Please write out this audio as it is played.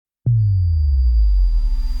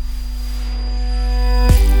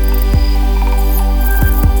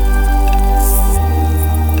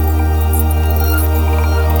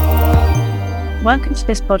welcome to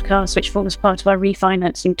this podcast, which forms part of our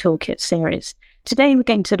Refinancing Toolkit series. Today, we're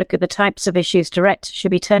going to look at the types of issues directors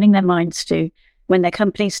should be turning their minds to when their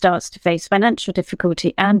company starts to face financial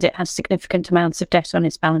difficulty and it has significant amounts of debt on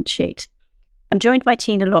its balance sheet. I'm joined by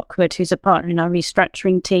Tina Lockwood, who's a partner in our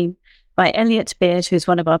restructuring team, by Elliot Beard, who's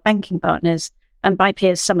one of our banking partners, and by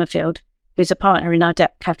Piers Summerfield, who's a partner in our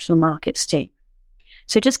debt capital markets team.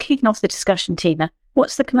 So just kicking off the discussion, Tina,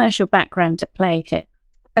 what's the commercial background at play here?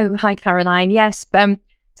 Oh, hi, Caroline. Yes.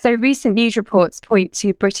 So recent news reports point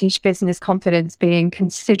to British business confidence being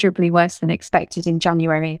considerably worse than expected in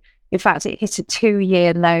January. In fact, it hit a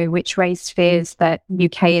 2-year low, which raised fears that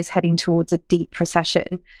UK is heading towards a deep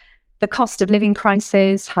recession. The cost of living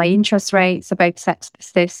crisis, high interest rates are both set to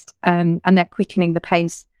persist, and they're quickening the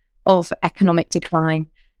pace of economic decline.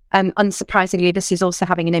 Unsurprisingly, this is also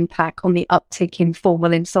having an impact on the uptick in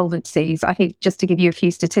formal insolvencies. I think just to give you a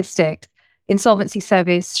few statistics, Insolvency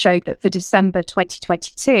Service showed that for December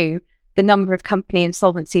 2022, the number of company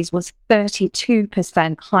insolvencies was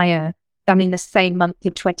 32% higher than in the same month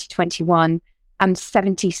in 2021 and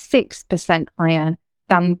 76% higher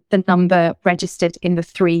than the number registered in the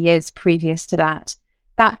 3 years previous to that.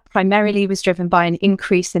 That primarily was driven by an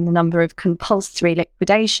increase in the number of compulsory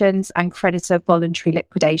liquidations and creditor voluntary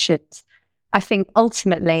liquidations. I think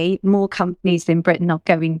ultimately more companies in Britain are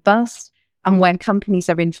going bust. And when companies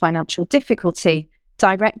are in financial difficulty,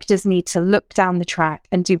 directors need to look down the track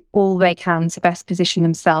and do all they can to best position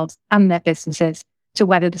themselves and their businesses to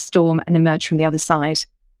weather the storm and emerge from the other side.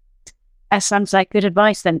 That sounds like good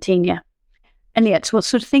advice then, Tina. Elliot, what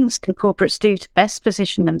sort of things can corporates do to best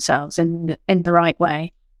position themselves in the right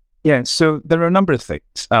way? Yeah, so there are a number of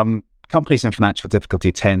things. Companies in financial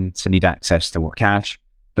difficulty tend to need access to more cash,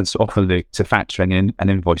 but often look to factoring in and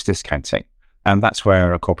invoice discounting. And that's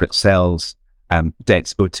where a corporate sells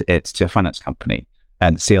debts owed to it to a finance company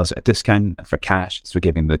and sales at a discount for cash, so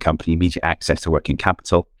giving the company immediate access to working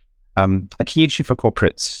capital. A key issue for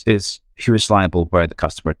corporates is who is liable where the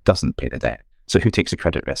customer doesn't pay the debt. So who takes a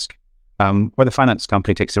credit risk? Where the finance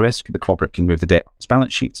company takes a risk, the corporate can move the debt on its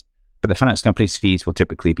balance sheet, but the finance company's fees will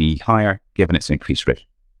typically be higher given its increased risk.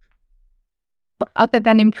 Other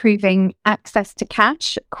than improving access to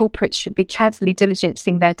cash, corporates should be carefully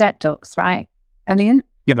diligencing their debt docs, right, Elliot?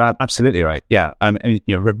 Yeah, absolutely right. Yeah,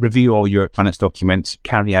 review all your finance documents,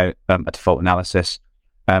 carry out a default analysis.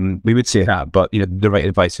 We would say that, but the right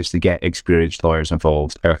advice is to get experienced lawyers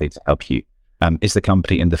involved early to help you. Is the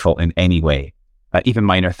company in default in any way? Even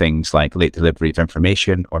minor things like late delivery of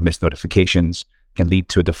information or missed notifications can lead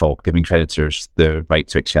to a default, giving creditors the right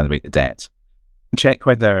to accelerate the debt. Check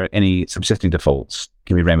whether any subsisting defaults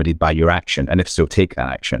can be remedied by your action, and if so, take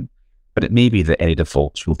that action. But it may be that any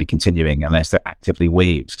defaults will be continuing unless they're actively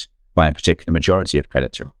waived by a particular majority of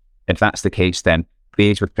creditors. If that's the case, then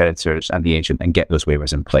liaise with creditors and the agent and get those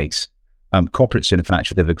waivers in place. Corporates in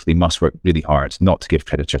financial difficulty must work really hard not to give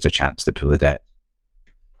creditors a chance to pull the debt.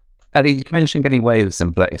 You mentioned getting waivers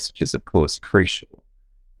in place, which is of course crucial.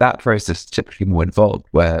 That process is typically more involved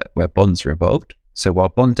where bonds are involved. So while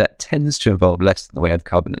bond debt tends to involve less in the way of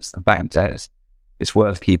covenants than bank debt, it's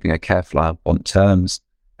worth keeping a careful eye on bond terms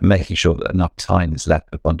and making sure that enough time is left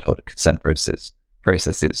for bondholder consent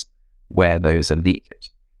processes where those are leaked.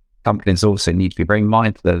 Companies also need to be very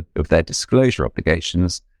mindful of their disclosure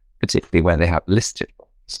obligations, particularly where they have listed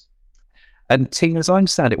bonds. And Tina, as I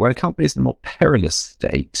understand it, where a company is in a more perilous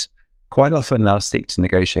state, quite often they'll seek to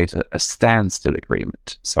negotiate a standstill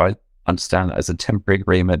agreement. So I understand that as a temporary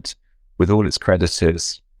agreement with all its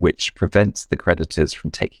creditors, which prevents the creditors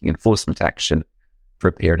from taking enforcement action for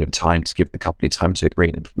a period of time to give the company time to agree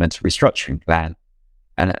and implement a restructuring plan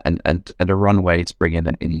and a runway to bring in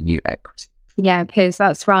any new equity. Yeah, Piers,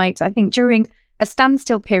 that's right. I think during a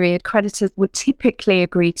standstill period, creditors would typically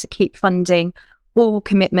agree to keep funding all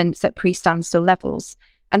commitments at pre-standstill levels.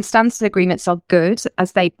 And standstill agreements are good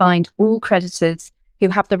as they bind all creditors who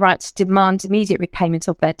have the right to demand immediate repayment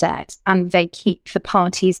of their debt, and they keep the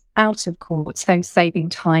parties out of court, so saving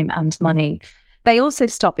time and money. They also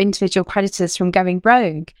stop individual creditors from going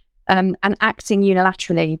rogue and acting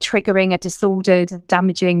unilaterally, triggering a disordered and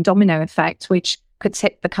damaging domino effect, which could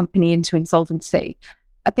tip the company into insolvency.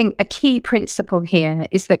 I think a key principle here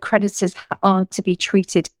is that creditors are to be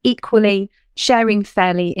treated equally, sharing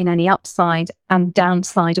fairly in any upside and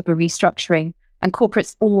downside of a restructuring. And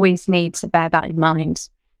corporates always need to bear that in mind.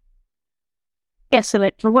 Yes, so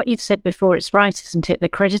from what you've said before, it's right, isn't it? The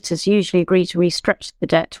creditors usually agree to restructure the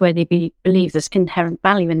debt where they believe there's inherent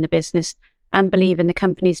value in the business and believe in the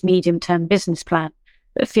company's medium-term business plan,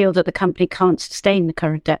 but feel that the company can't sustain the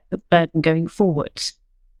current debt burden going forwards.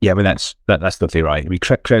 Yeah, I mean, that's totally right. I mean,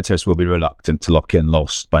 creditors will be reluctant to lock in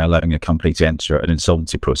loss by allowing a company to enter an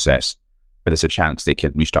insolvency process where there's a chance they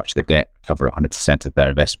can restructure the debt, cover 100% of their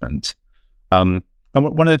investment. And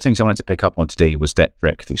one of the things I wanted to pick up on today was debt for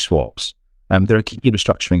equity swaps. They're a key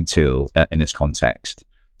restructuring tool in this context.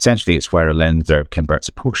 Essentially, it's where a lender converts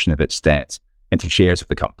a portion of its debt into shares of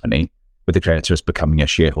the company, with the creditors becoming a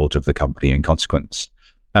shareholder of the company in consequence.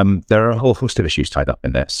 There are a whole host of issues tied up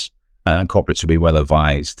in this, and corporates would be well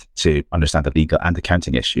advised to understand the legal and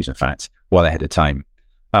accounting issues, in fact, well ahead of time.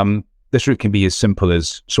 This route can be as simple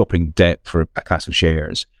as swapping debt for a class of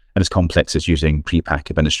shares, and as complex as using pre-pack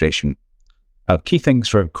administration. Key things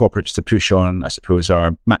for corporates to push on, I suppose,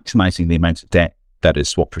 are maximising the amount of debt that is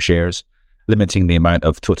swapped for shares, limiting the amount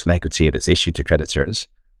of total equity that's issued to creditors,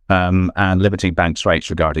 and limiting banks' rights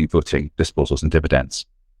regarding voting, disposals and dividends.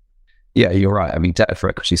 Yeah, you're right. I mean, debt for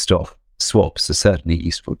equity swaps are certainly a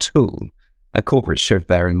useful tool. And corporates should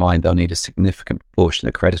bear in mind they'll need a significant proportion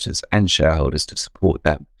of creditors and shareholders to support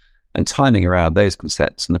them. And timing around those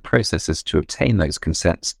consents and the processes to obtain those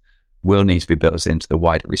consents will need to be built into the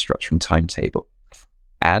wider restructuring timetable.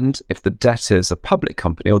 And if the debt is a public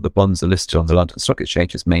company or the bonds are listed on the London Stock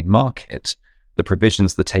Exchange's main market, the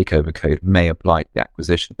provisions of the Takeover Code may apply to the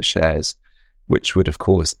acquisition of the shares, which would, of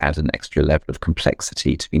course, add an extra level of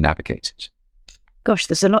complexity to be navigated. Gosh,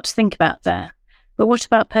 there's a lot to think about there. But what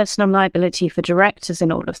about personal liability for directors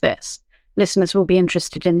in all of this? Listeners will be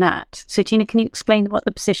interested in that. So, Tina, can you explain what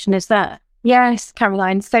the position is there? Yes,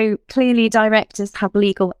 Caroline. So clearly directors have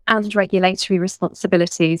legal and regulatory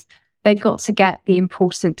responsibilities. They've got to get the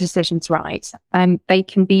important decisions right, and they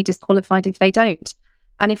can be disqualified if they don't.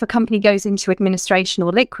 And if a company goes into administration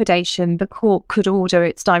or liquidation, the court could order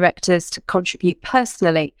its directors to contribute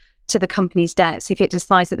personally to the company's debts if it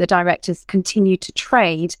decides that the directors continue to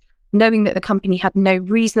trade, knowing that the company had no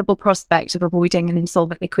reasonable prospect of avoiding an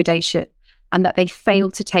insolvent liquidation, and that they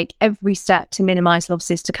failed to take every step to minimise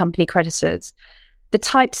losses to company creditors. The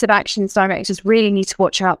types of actions directors really need to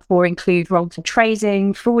watch out for include wrongful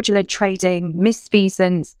trading, fraudulent trading,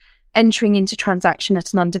 misfeasance, entering into transaction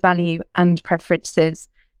at an undervalue, and preferences.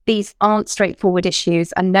 These aren't straightforward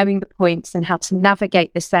issues, and knowing the points and how to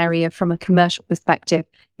navigate this area from a commercial perspective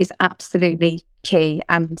is absolutely key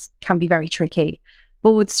and can be very tricky.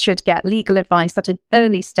 Boards should get legal advice at an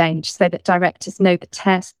early stage so that directors know the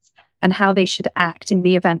tests and how they should act in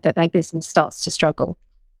the event that their business starts to struggle.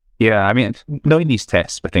 Yeah, I mean, knowing these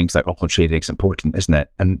tests for things like wrongful trading is important, isn't it?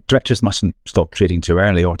 And directors mustn't stop trading too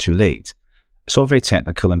early or too late. It's all very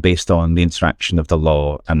technical and based on the interaction of the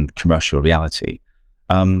law and commercial reality.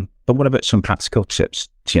 But what about some practical tips?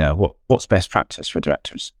 Tina, what's best practice for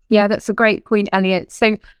directors? Yeah, that's a great point, Elliot.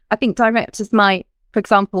 So I think directors might, for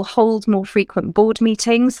example, hold more frequent board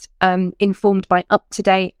meetings informed by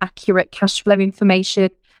up-to-date, accurate cash flow information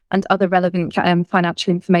and other relevant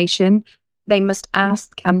financial information. They must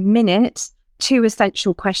ask and minute 2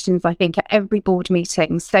 essential questions, I think, at every board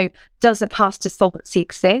meeting. So does a path to solvency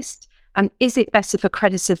exist? And is it better for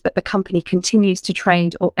creditors that the company continues to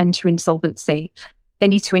trade or enter insolvency? They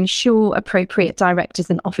need to ensure appropriate directors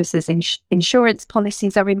and officers' insurance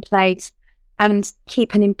policies are in place and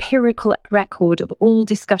keep an empirical record of all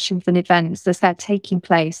discussions and events as they're taking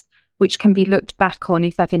place, which can be looked back on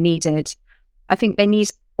if ever needed. I think they need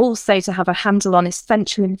also to have a handle on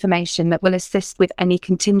essential information that will assist with any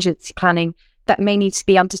contingency planning that may need to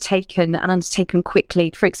be undertaken and undertaken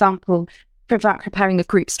quickly. For example, preparing a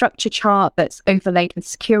group structure chart that's overlaid with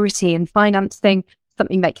security and financing,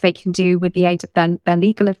 something that they can do with the aid of their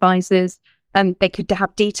legal advisors. They could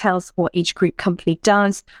have details of what each group company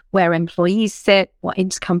does, where employees sit, what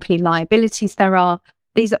intercompany liabilities there are.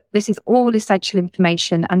 This is all essential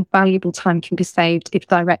information, and valuable time can be saved if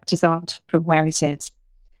directors aren't from where it is.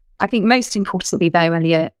 I think most importantly, though,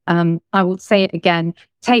 Elliot, I will say it again,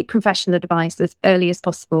 take professional advice as early as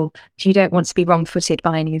possible if you don't want to be wrong-footed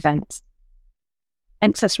by any events.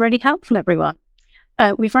 Thanks, that's really helpful, everyone.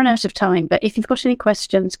 We've run out of time, but if you've got any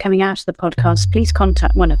questions coming out of the podcast, please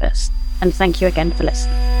contact one of us. And thank you again for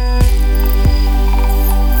listening.